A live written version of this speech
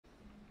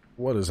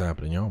What is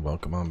happening, y'all?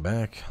 Welcome on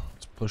back.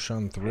 Let's push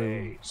on through,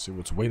 Hey, see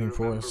what's waiting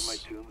for remember us. my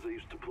tunes I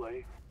used to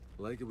play?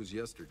 Like it was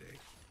yesterday.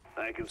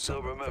 I can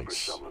still remember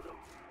some of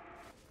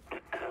them.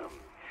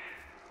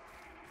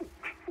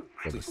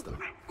 Please stop.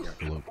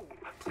 Jakob.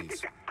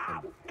 Please.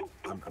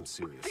 I'm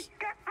serious.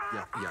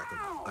 Yeah, Jakob,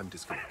 I'm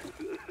disconnected.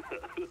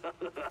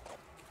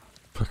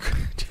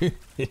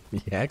 Dude,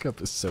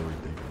 Jakob is so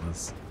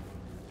ridiculous.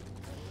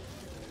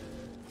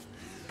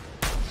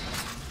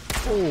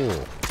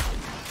 Oh!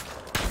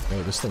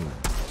 Hey, this thing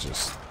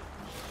just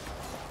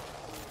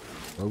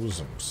throws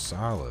him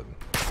solid.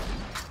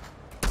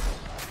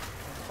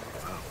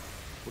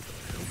 What the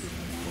hell did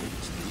my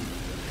focus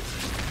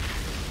do?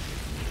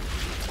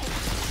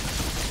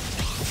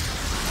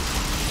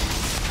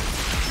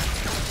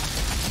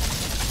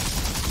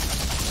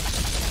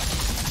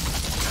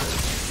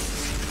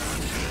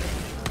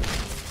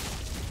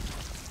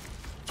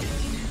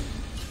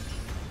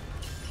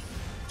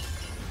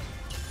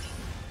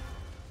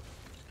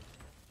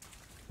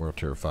 World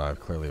Tier 5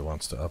 clearly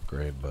wants to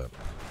upgrade, but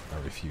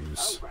I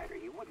refuse. Outrider,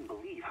 you wouldn't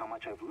believe how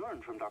much I've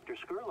learned from Dr.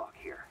 Skurlock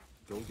here.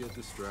 Don't get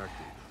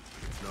distracted.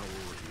 It's not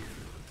what we're here.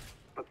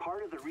 But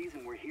part of the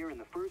reason we're here in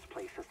the first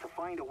place is to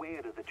find a way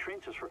out of the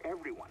trenches for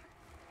everyone.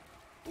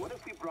 What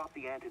if we brought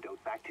the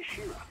antidote back to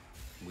Shira?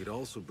 We'd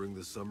also bring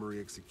the summary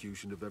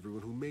execution of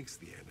everyone who makes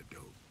the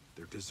antidote.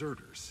 They're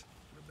deserters,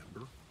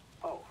 remember?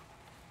 Oh.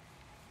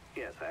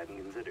 Yes, I hadn't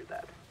considered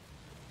that.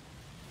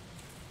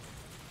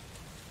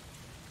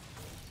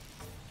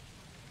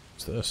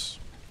 What's this?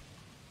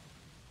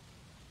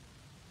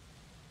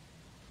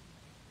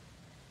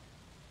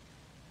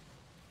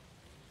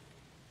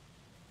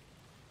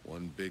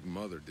 One big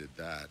mother did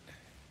that.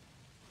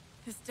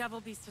 This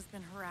devil beast has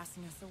been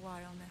harassing us a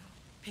while now,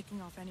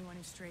 picking off anyone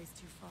who strays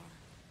too far.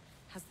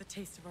 Has the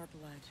taste of our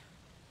blood.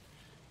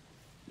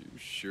 You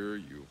sure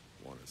you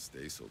want to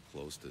stay so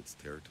close to its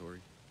territory?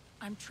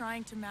 I'm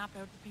trying to map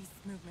out the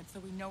beast's movement so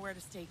we know where to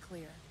stay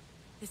clear.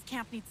 This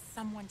camp needs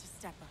someone to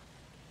step up.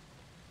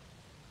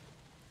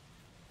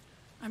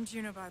 I'm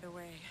Juno, by the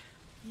way.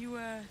 You,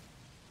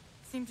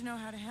 seem to know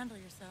how to handle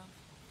yourself.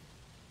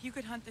 If you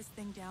could hunt this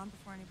thing down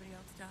before anybody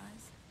else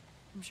dies,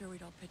 I'm sure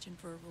we'd all pitch in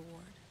for a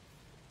reward.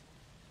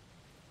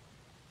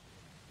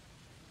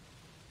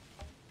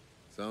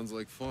 Sounds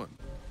like fun.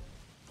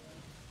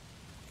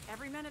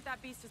 Every minute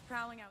that beast is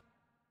prowling out,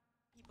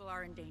 people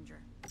are in danger.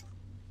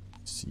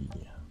 Let's see.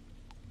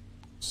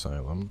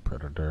 Asylum,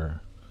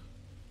 Predator,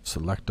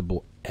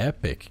 selectable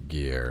epic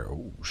gear.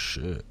 Oh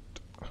shit.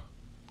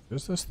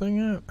 Where's this thing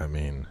at? I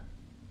mean,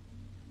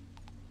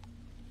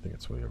 I think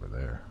it's way over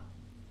there.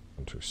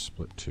 Hunter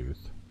Split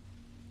Tooth.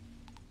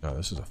 No,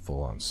 this is a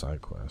full-on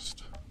side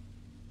quest.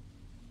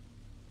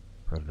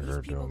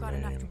 Predator These people got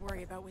enough to domain.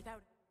 worry about without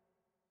them.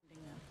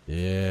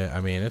 Yeah,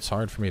 I mean, it's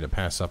hard for me to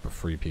pass up a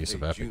free piece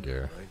of epic Juno,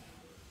 gear. right?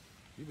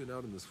 You've been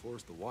out in this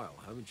forest a while,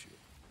 haven't you?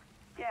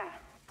 Yeah,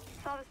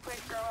 saw this place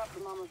grow up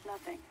from almost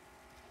nothing.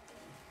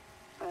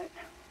 But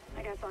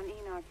I guess on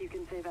Enoch you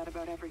can say that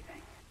about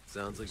everything.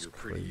 Sounds like It's you're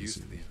pretty used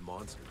to crazy. these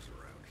monsters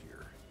around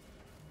here.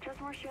 Just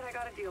more shit I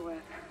gotta deal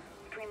with.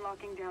 Between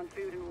locking down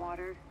food and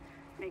water,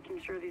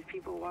 making sure these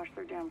people wash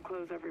their damn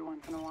clothes every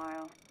once in a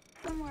while.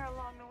 Somewhere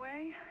along the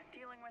way,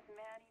 dealing with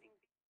man-eating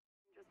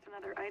beasts, just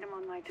another item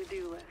on my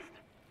to-do list.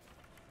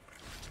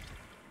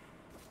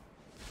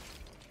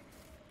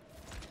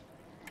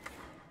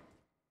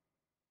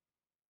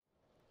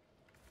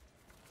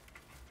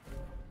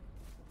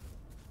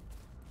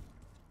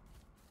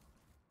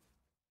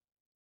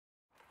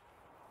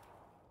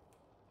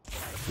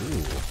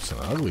 Ooh, it's an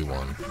ugly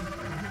one.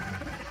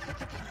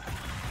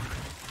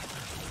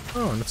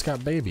 Oh, and it's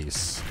got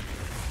babies.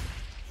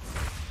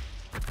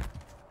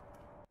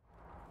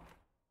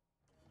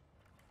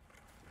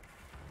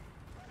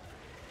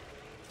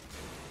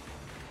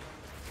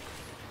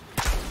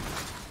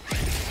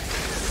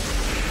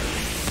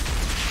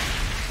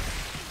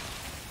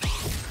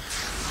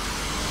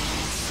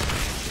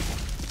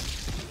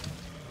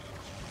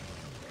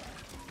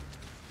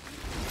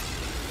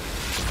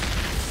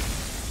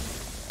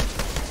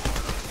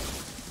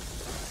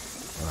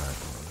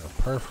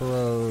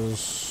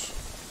 Perforos.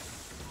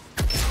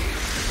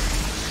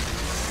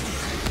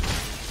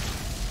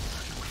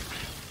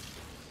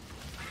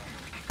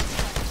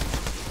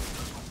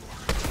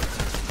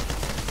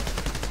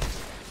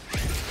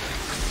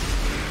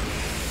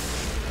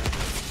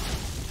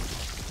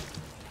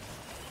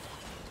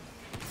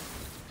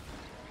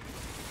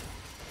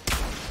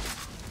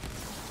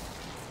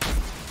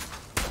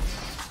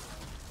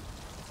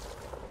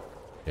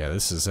 Yeah,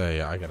 this is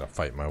a I gotta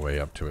fight my way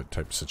up to it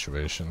type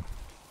situation.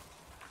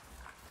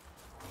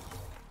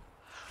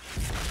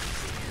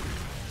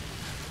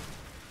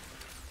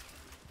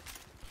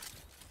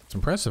 It's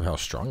impressive how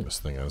strong this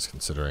thing is,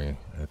 considering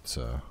it's,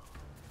 I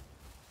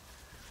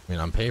mean,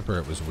 on paper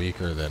it was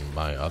weaker than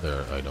my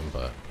other item,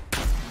 but...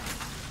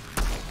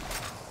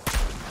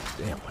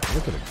 Damn, like,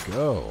 look at it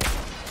go!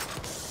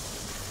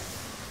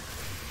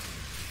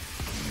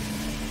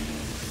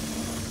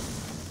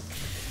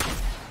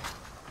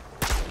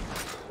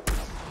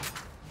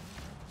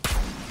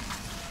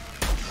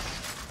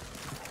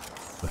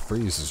 The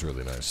freeze is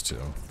really nice too.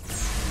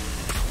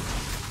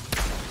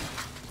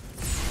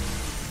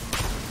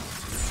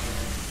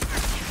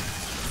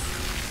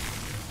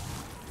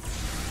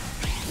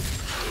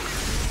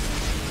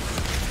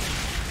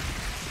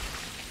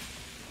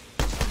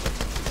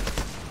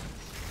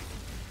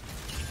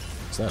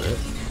 Is that it?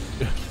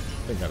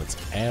 They got its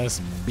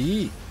ass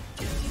beat.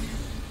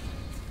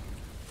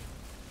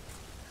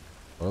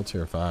 World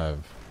Tier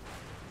 5.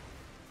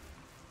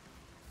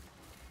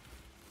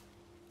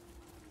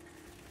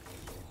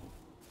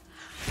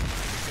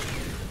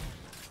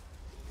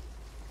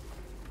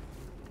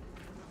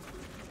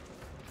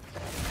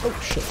 Oh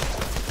shit.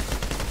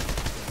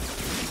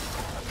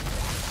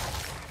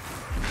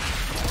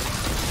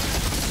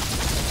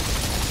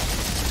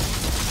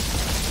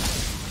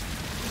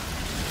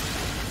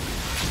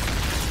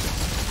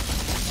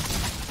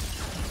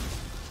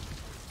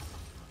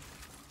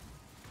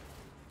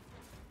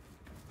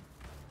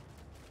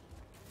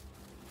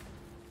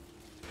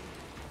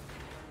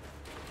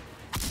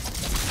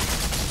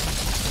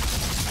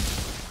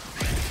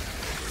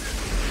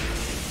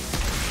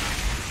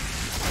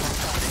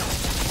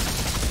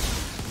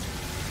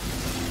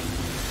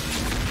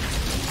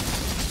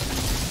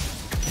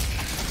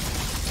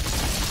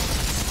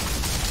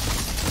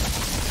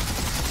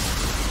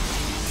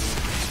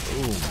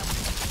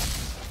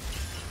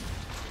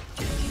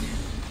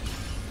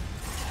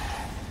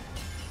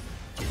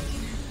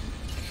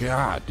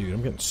 God, dude,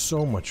 I'm getting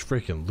so much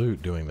freaking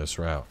loot doing this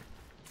route.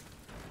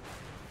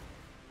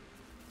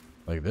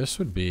 Like, this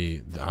would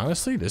be...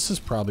 Honestly, this is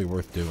probably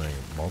worth doing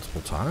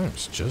multiple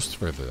times just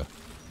for the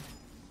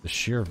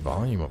sheer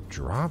volume of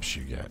drops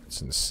you get.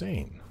 It's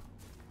insane.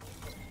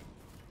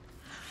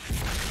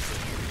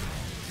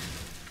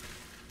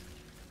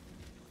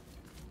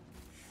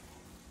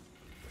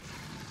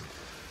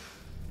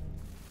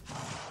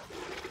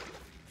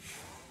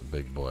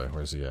 Big boy,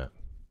 where's he at?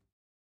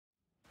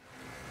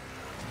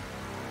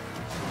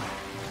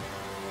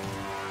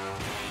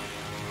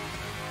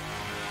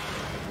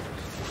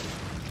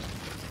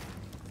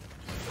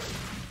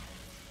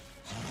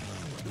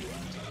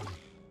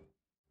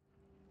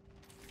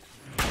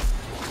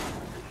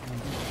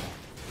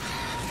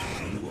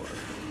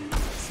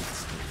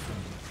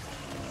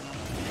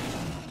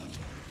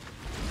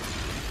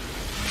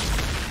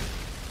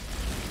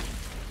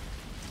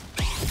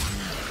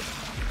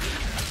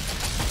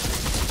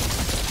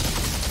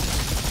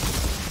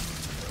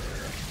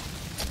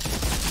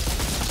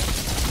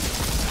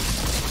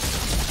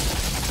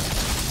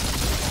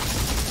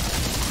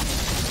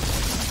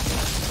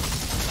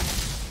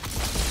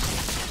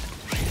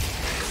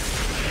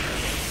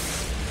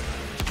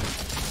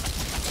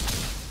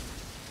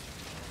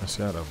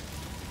 Got him.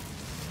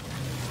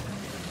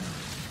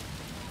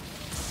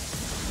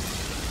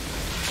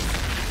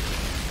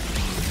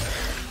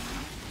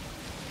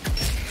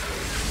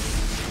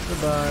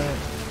 Goodbye.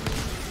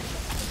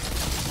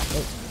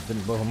 Oh,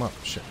 didn't blow him up.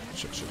 Shit,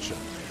 shit, shit, shit,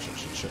 shit,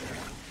 shit, shit.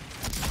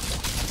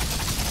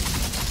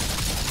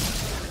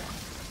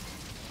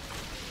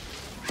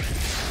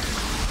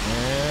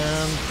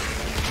 And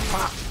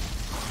pop.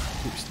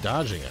 Keeps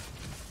dodging it.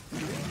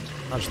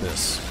 Dodge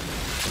this.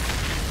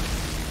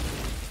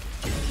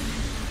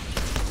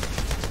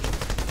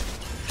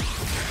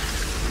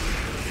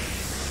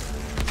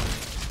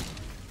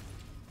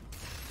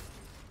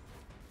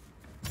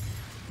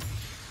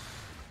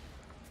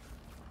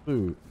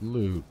 Loot,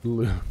 loot,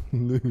 loot,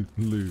 loot,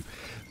 loot.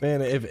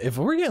 Man, if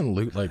we're getting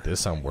loot like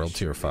this on World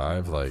Tier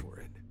 5, like,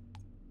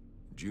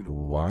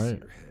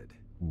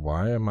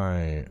 why am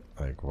I,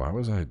 like, why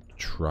was I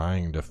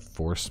trying to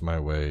force my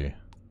way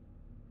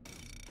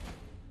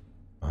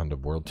onto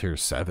World Tier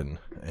 7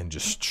 and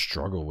just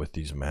struggle with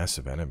these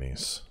massive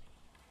enemies?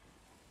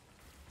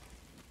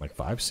 Like,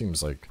 5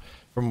 seems like,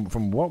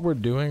 from what we're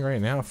doing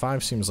right now,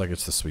 5 seems like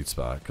it's the sweet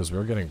spot, because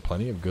we're getting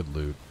plenty of good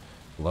loot.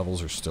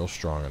 Levels are still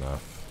strong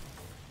enough.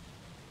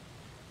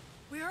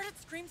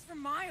 Screams for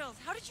miles.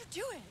 How did you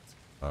do it?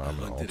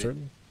 I'm altered.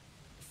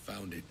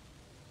 Found it.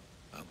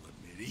 I went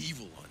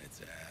medieval on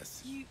its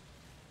ass. You...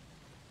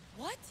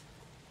 What?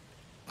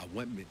 I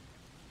went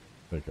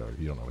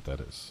You don't know what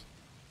that is.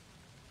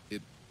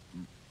 It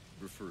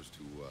refers to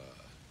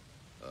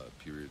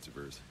periods of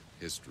Earth's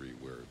history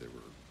where there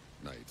were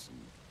knights and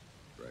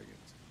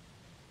dragons.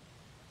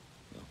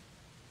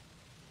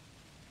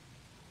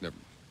 No. Never.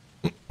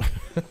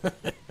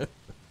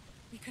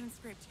 We couldn't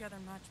scrape together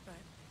much, but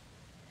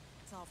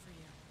it's all for you.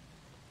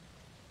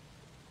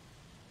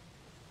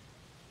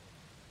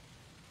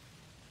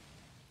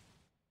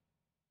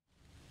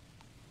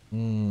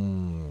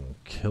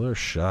 Killer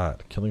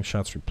shot. Killing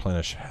shots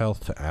replenish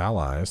health to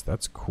allies.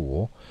 That's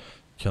cool.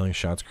 Killing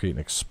shots create an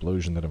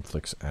explosion that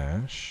inflicts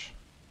ash.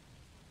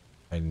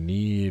 I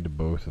need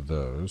both of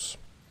those.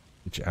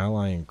 Each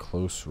ally in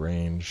close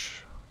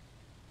range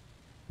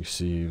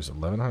receives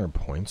 1,100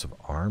 points of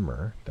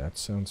armor. That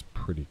sounds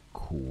pretty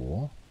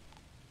cool.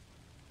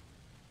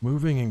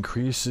 Moving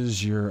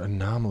increases your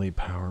anomaly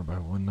power by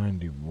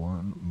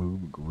 191.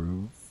 Move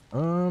groove.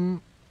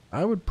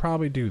 I would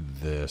probably do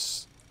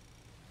this.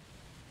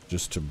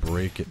 just to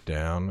break it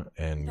down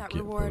and That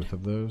get reward. both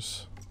of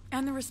those.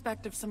 And the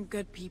respect of some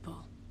good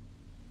people.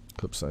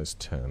 Clip size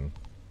 10.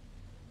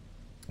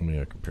 Let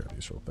me compare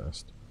these real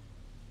fast.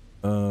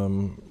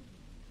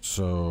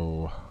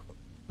 So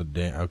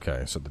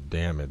okay, so the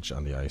damage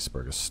on the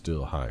iceberg is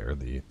still higher,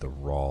 the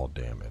raw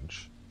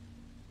damage.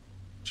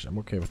 Which I'm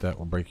okay with that.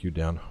 We'll break you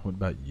down. What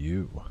about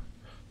you?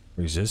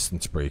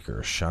 Resistance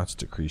breaker. Shots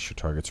decrease your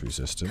target's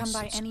resistance. Come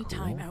by That's any cool.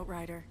 time,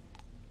 Outrider.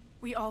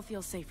 We all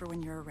feel safer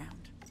when you're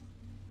around.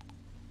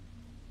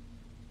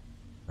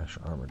 Smash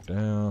armor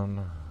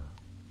down.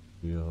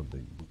 Feel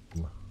big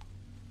boom.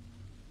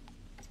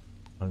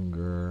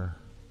 Hunger.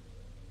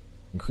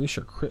 Increase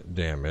your crit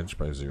damage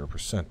by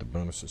 0%. The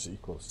bonus is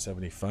equal to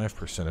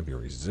 75% of your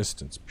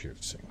resistance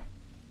piercing.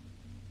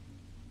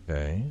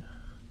 Okay.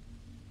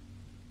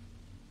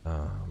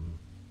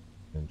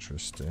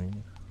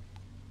 Interesting.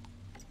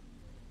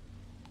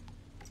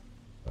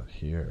 But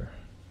here.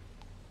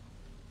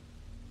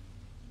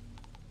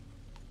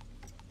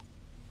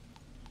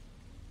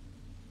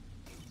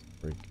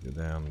 Break you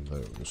down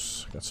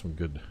those. Got some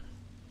good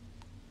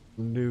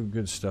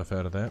stuff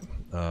out of that.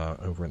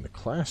 Over in the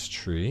class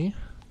tree.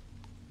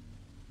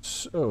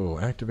 So,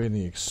 activating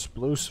the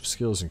explosive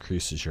skills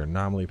increases your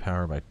anomaly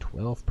power by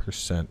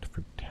 12%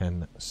 for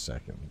 10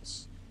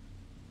 seconds.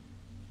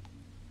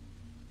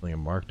 Killing a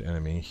marked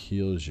enemy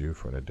heals you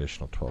for an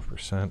additional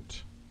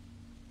 12%.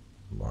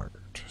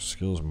 Marked.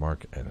 Skills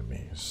mark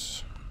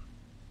enemies.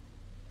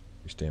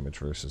 Increase damage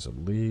versus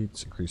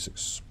elites. Increase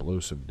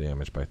explosive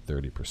damage by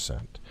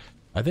 30%.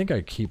 I think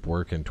I keep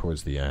working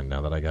towards the end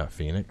now that I got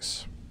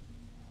Phoenix.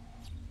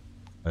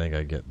 I think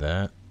I get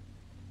that.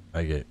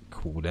 I get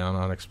cooldown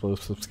on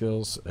explosive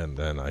skills, and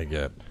then I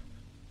get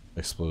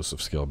explosive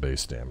skill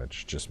base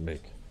damage. Just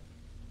make...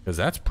 Because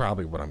that's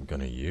probably what I'm going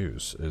to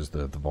use, is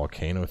the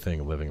volcano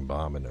thing, living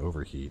bomb, and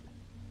overheat.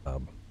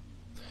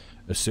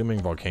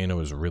 Assuming volcano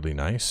is really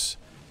nice,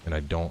 and I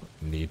don't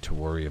need to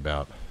worry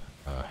about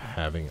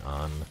having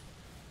on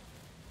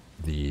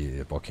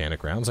the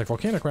volcanic rounds. Like,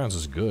 volcanic rounds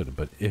is good,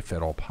 but if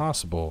at all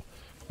possible,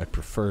 I'd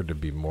prefer to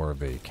be more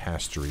of a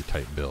castery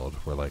type build,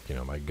 where, like, you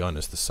know, my gun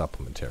is the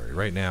supplementary.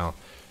 Right now,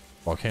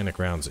 volcanic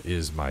rounds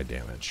is my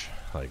damage.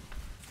 Like,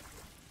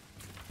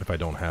 if I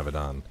don't have it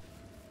on,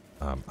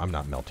 I'm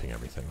not melting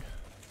everything.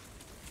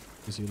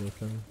 Is he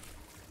looking?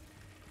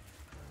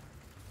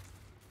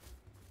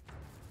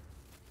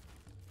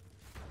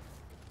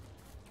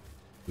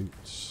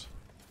 Boots.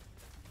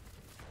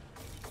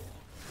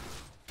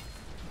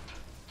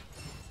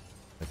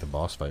 Like the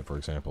boss fight, for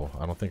example.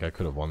 I don't think I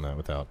could have won that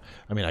without...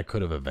 I mean, I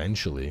could have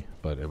eventually,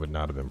 but it would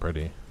not have been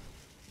pretty.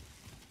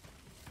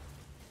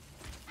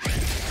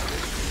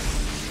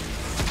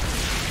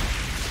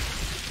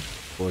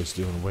 Boy's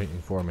doing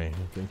waiting for me.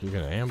 You think you're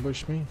gonna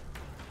ambush me?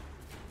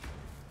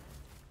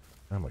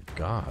 Oh my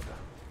god.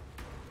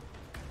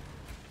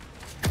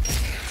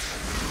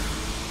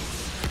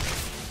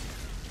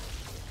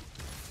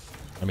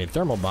 I mean,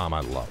 thermal bomb I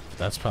love.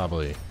 That's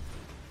probably...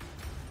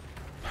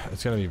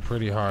 It's gonna be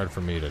pretty hard for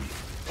me to...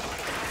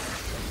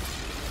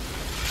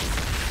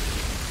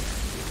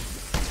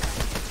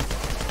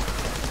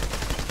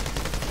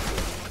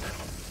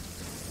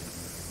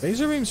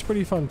 Phaser beam's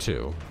pretty fun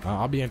too.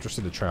 I'll be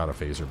interested to try out a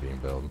phaser beam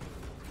build.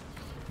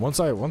 Once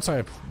I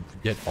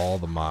get all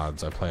the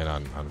mods, I plan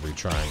on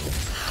retrying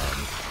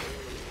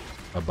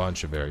a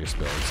bunch of various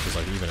builds. Because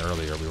like even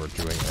earlier we were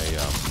doing a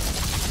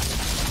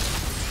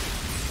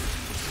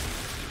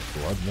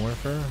blood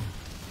morpher.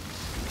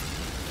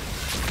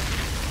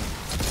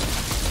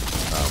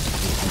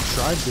 We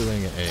tried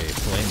doing a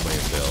flame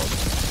wave build,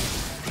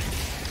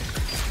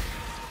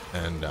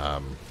 and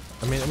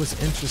I mean, it was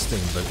interesting,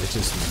 but it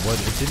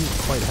didn't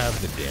quite have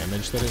the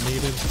damage that it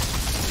needed.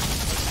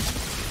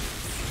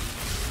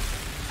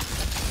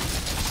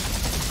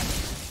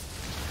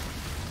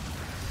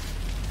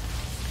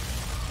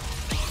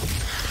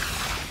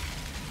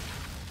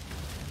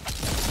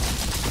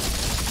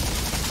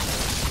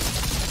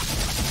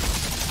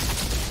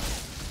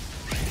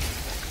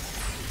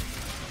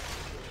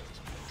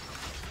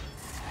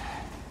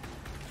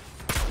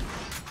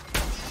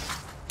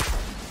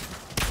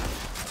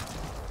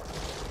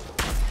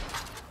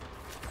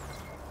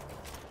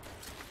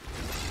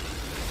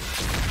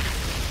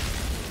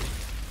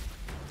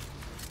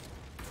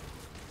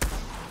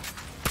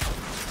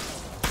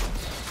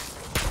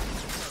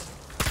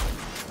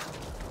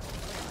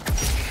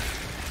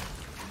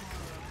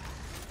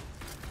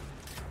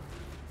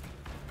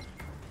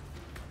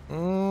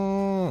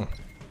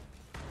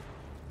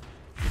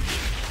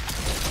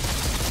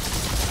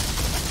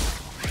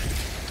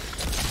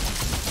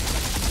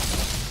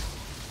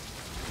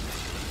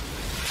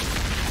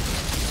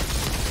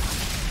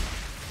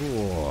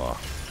 Cool.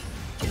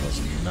 That was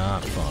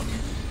not fun.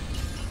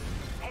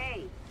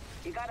 Hey,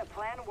 you got a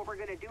plan of what we're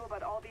gonna do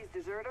about all these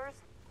deserters?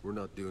 We're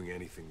not doing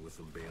anything with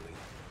them, Bailey.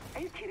 Are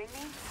you kidding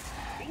me?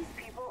 These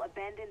people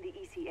abandoned the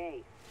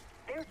ECA.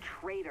 They're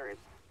traitors.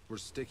 We're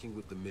sticking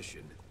with the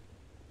mission.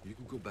 You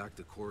can go back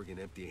to Corrigan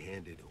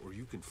empty-handed, or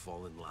you can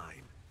fall in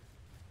line.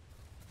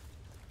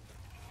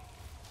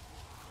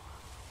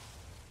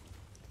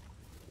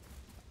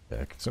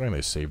 Yeah, considering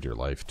they saved your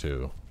life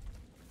too.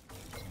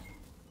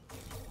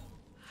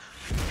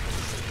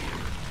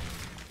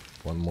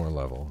 One more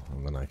level,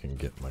 and then I can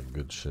get my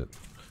good shit.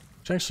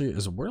 Which actually,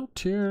 is world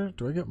tier,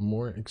 do I get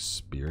more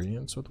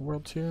experience with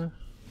world tier?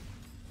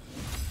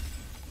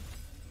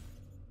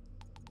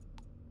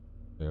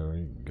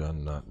 Very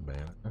gun nut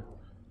banner.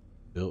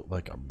 Built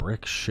like a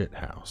brick shit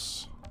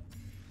house.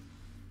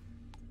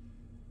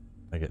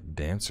 I get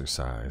dancer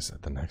size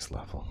at the next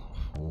level.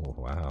 Oh,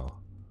 wow.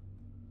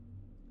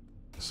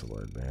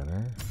 Solid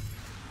banner.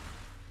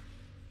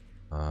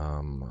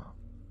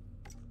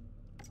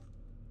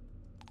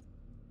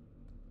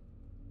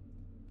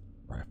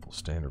 Rifle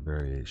standard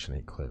variation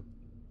 8 clip.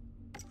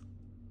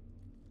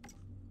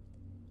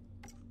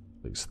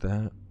 Place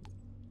that.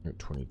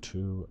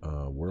 22.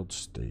 World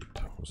state.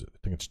 What was it? I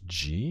think it's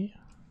G.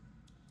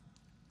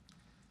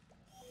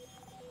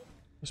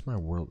 Where's my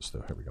world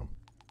stuff? Here we go.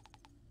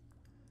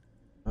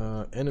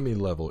 Enemy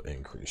level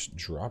increase.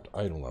 Dropped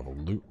item level.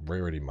 Loot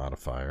rarity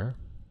modifier.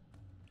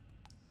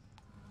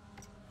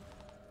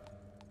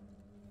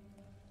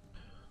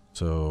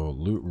 So,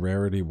 loot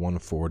rarity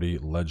 140,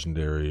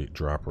 legendary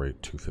drop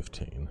rate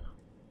 215.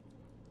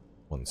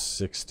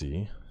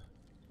 160,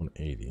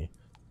 180.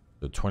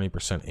 So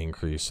 20%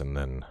 increase, and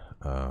then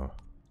alright,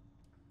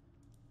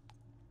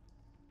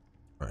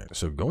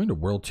 so going to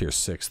world tier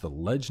 6, the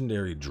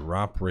legendary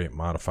drop rate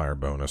modifier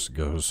bonus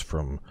goes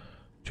from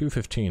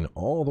 215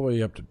 all the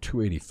way up to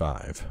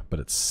 285, but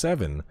at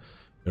 7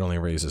 it only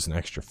raises an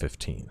extra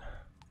 15.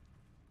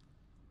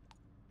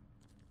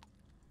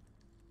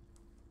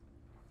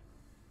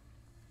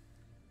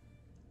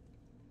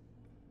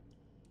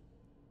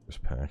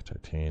 Pack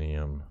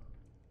titanium.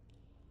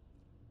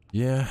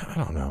 Yeah, I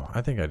don't know.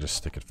 I think I just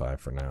stick at 5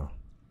 for now.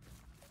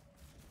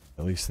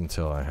 At least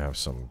until I have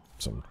some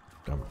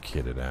I'm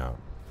kitted out.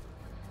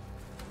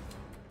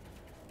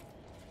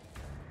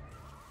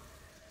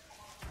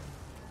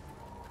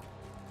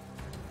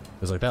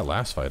 Because like that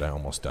last fight I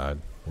almost died,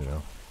 you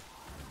know.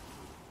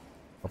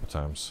 A couple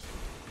times.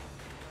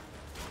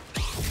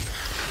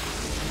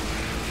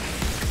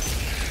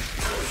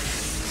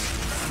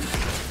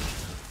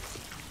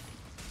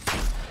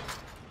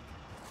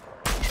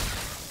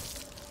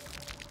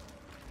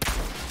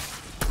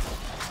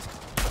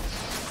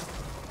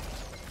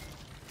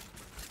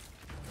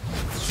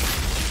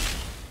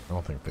 I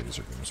don't think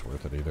phaser beam is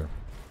worth it either.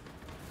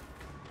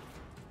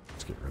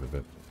 Let's get rid of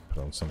it.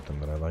 Put on something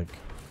that I like.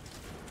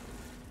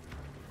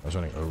 I was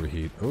running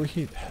overheat.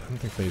 Overheat? I don't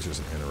think phaser's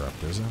an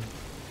interrupt, is it?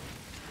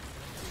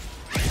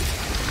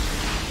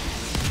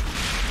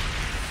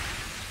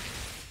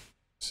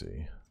 Let's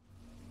see.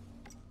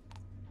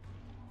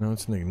 No,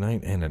 it's an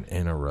ignite and an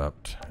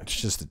interrupt. It's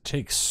just, it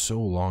takes so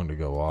long to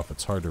go off.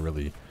 It's hard to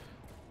really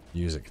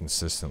use it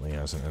consistently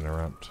as an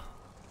interrupt.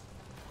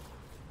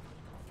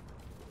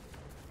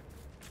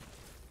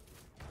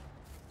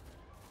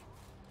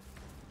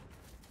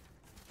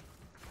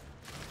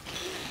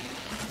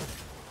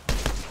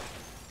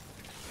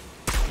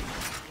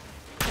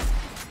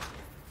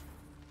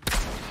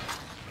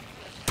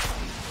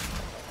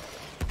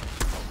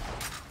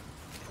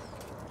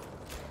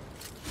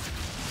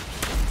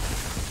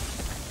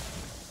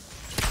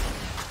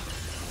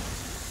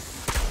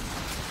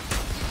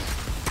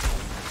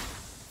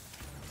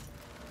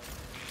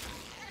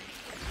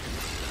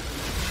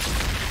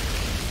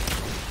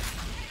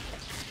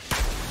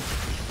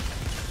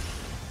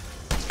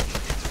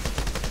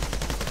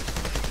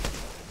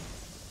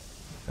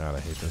 God, I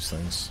hate those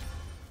things.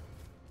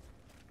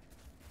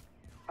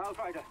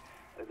 Outrider,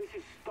 this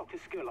is Dr.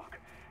 Skurlock.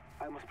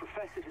 I must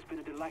profess it has been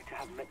a delight to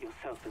have met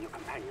yourself and your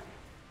companion.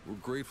 We're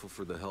grateful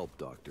for the help,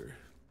 Doctor.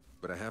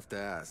 But I have to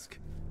ask,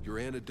 your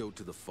antidote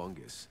to the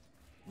fungus,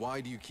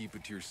 why do you keep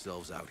it to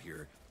yourselves out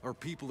here? Our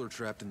people are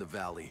trapped in the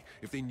valley.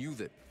 If they knew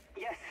that...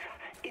 Yes,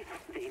 if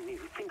they knew.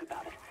 Think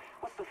about it.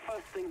 What's the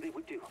first thing they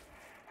would do?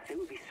 They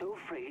would be so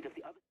afraid of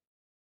the other...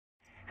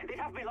 They'd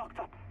have me locked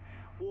up.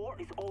 War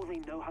is all they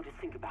know how to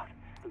think about.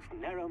 Those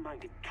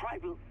narrow-minded,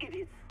 tribal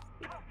idiots.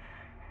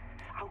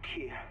 Out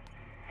here,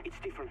 it's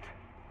different.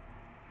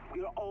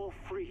 We are all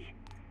free.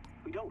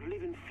 We don't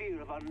live in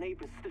fear of our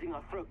neighbors slitting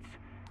our throats.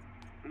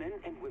 Men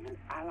and women,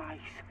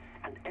 allies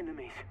and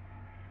enemies.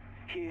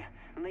 Here,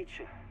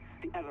 nature,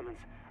 the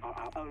elements, are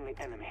our only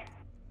enemy.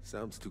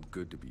 Sounds too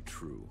good to be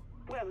true.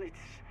 Well,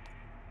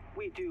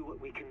 we do what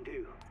we can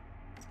do.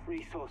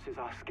 Resources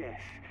are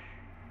scarce.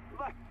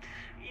 But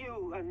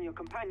you and your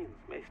companions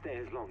may stay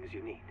as long as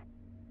you need.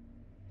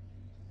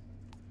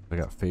 I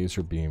got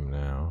phaser beam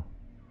now.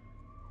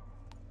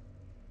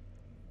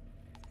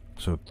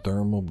 So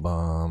thermal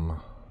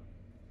bomb.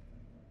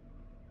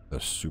 The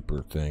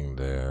super thing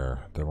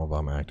there. Thermal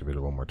bomb activated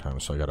one more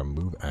time. So I gotta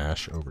move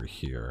Ash over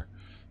here.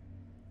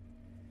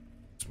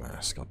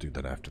 Mask. I'll do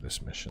that after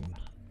this mission.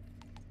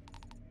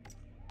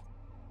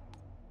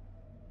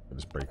 I'll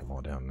just break them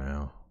all down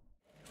now.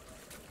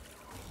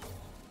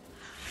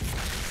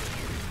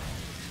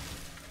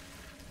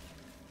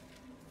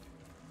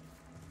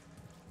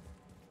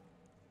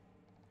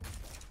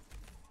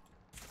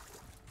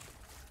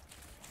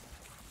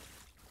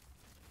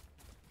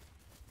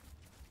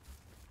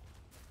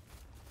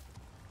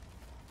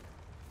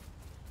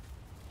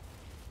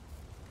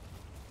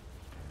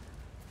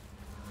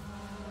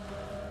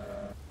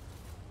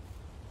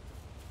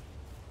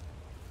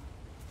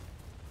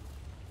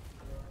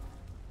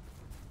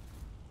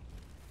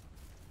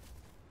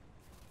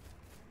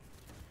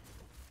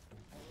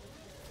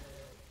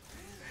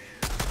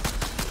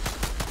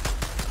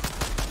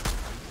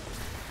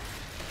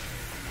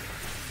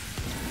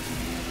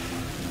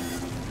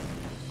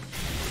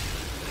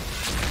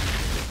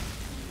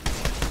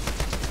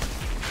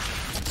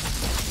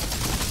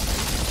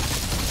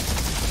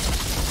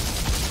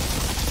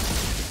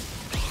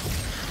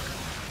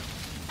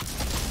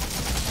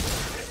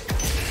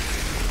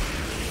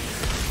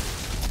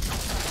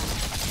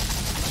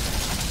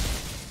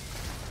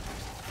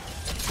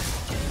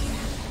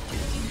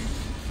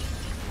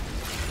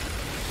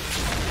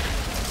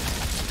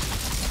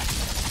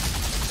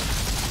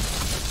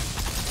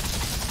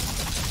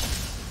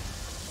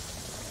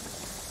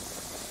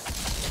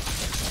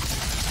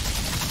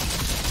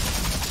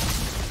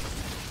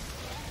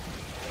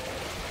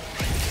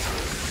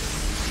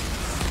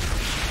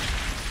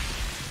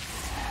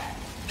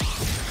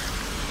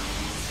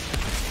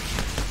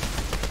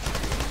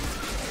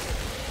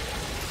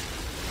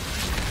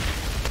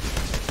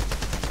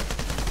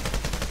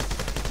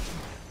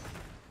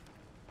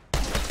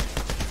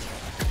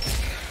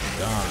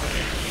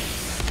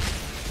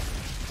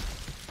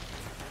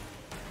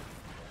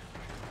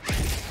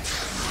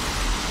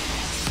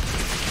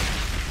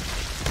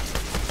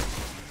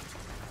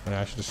 Yeah,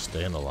 I should just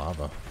stay in the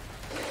lava.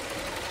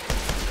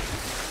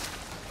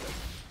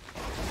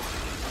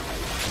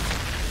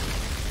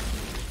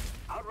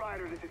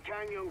 Outrider, this is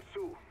Kang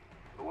Young-soo,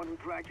 the one who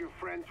dragged your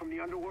friends from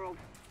the underworld.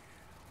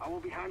 I will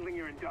be handling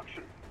your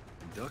induction.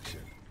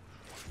 Induction?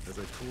 As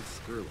I told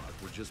Skurlock,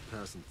 we're just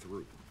passing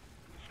through.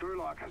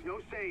 Skurlock has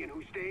no say in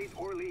who stays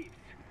or leaves.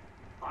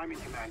 I'm in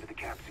command of the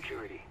camp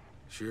security.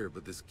 Sure,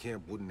 but this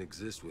camp wouldn't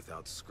exist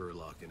without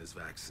Skurlock and his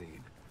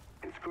vaccine.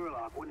 And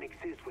Skurlock wouldn't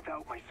exist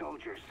without my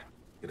soldiers.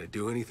 Can I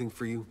do anything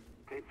for you?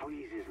 It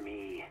pleases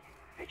me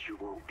that you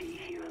won't be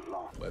here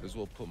long. Might as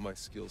well put my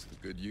skills to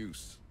good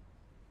use.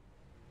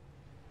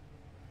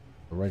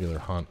 The regular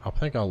hunt. I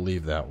think I'll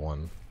leave that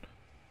one.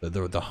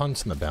 The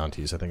hunts and the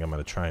bounties, I think I'm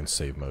going to try and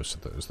save most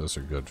of those. Those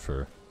are good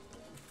for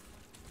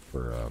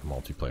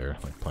multiplayer,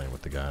 like playing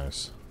with the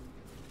guys.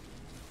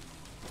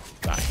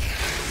 Die.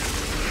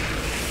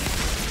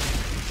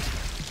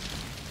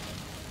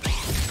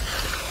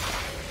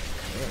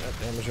 Yeah, that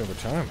damage over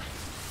time.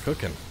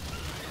 Cooking.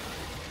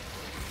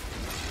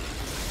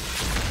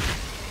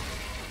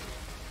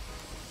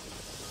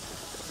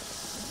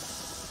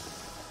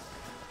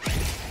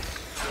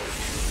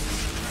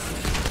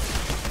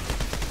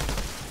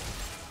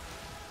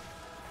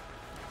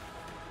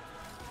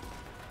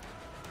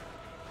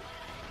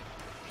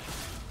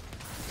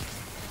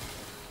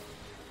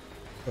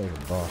 Oh,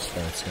 the boss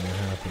fight's gonna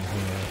happen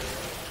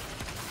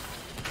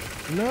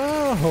here.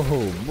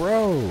 No,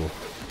 bro!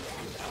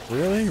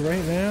 Really?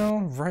 Right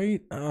now?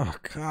 Right? Oh,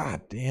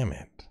 god damn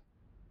it.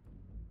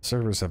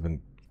 Servers have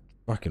been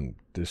fucking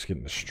just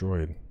getting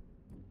destroyed.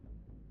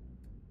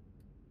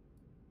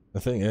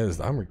 The thing is,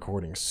 I'm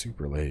recording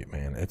super late,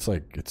 man. It's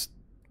like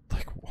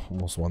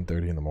almost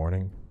 1:30 in the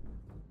morning.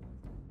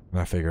 And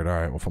I figured,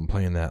 alright, well, if I'm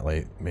playing that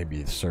late,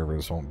 maybe the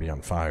servers won't be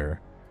on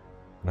fire.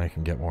 And I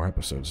can get more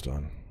episodes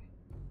done.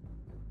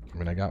 I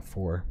mean, I got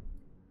 4.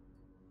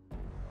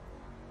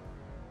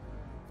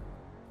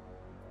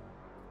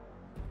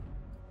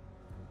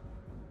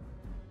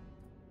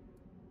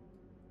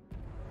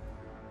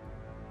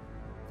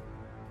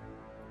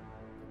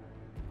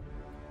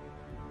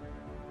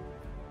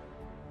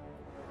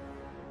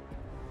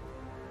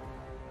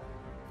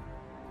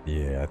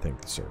 Yeah, I think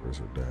the servers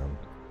are down.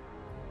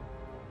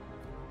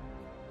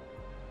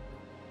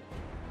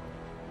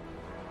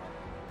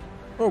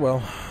 Oh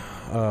well.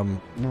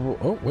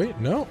 Oh wait,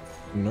 no,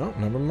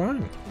 never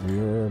mind. We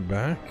are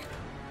back.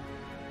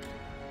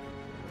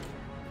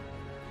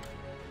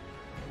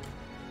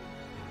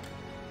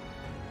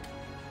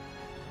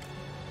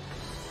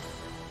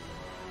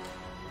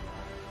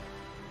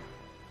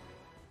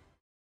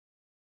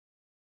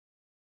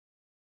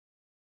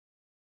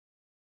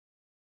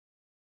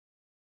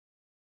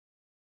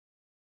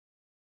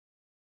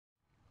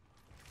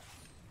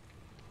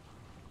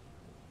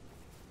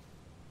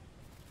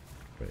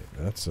 Wait,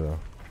 that's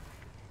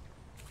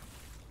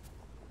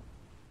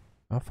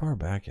how far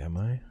back am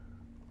I?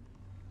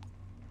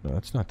 No,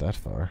 that's not that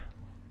far.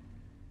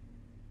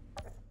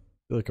 I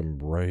feel like I'm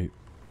right.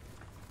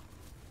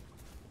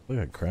 I feel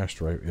like I crashed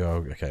right. Yeah,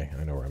 okay,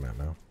 I know where I'm at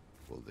now.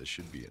 Well, this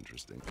should be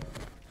interesting.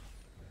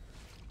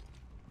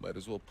 Might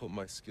as well put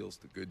my skills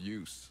to good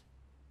use.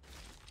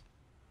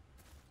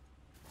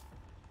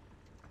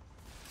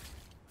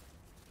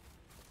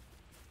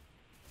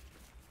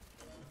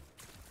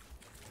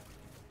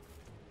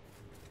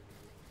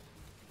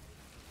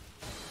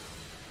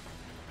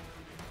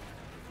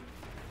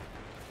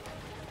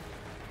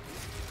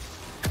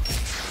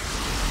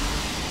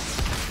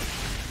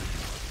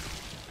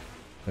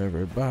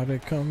 Everybody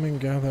come and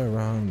gather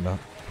around up.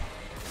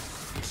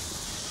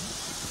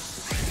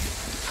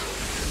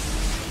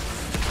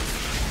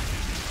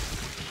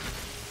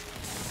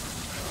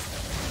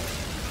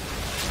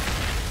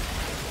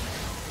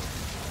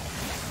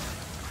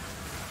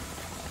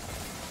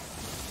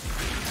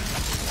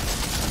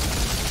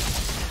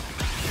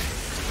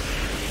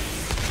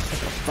 What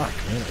the fuck,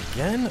 man?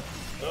 Again?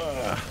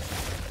 Ugh.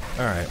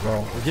 Alright,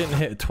 well, we're getting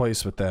hit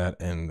twice with that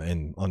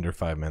in under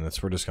 5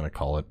 minutes. We're just gonna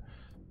call it.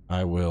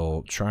 I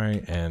will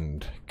try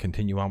and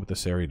continue on with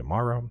this area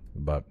tomorrow,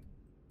 but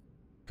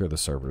I'm sure the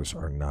servers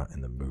are not in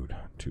the mood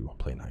to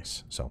play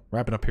nice. So,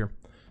 wrapping up here.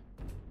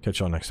 Catch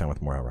y'all next time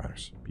with more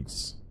Outriders.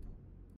 Peace.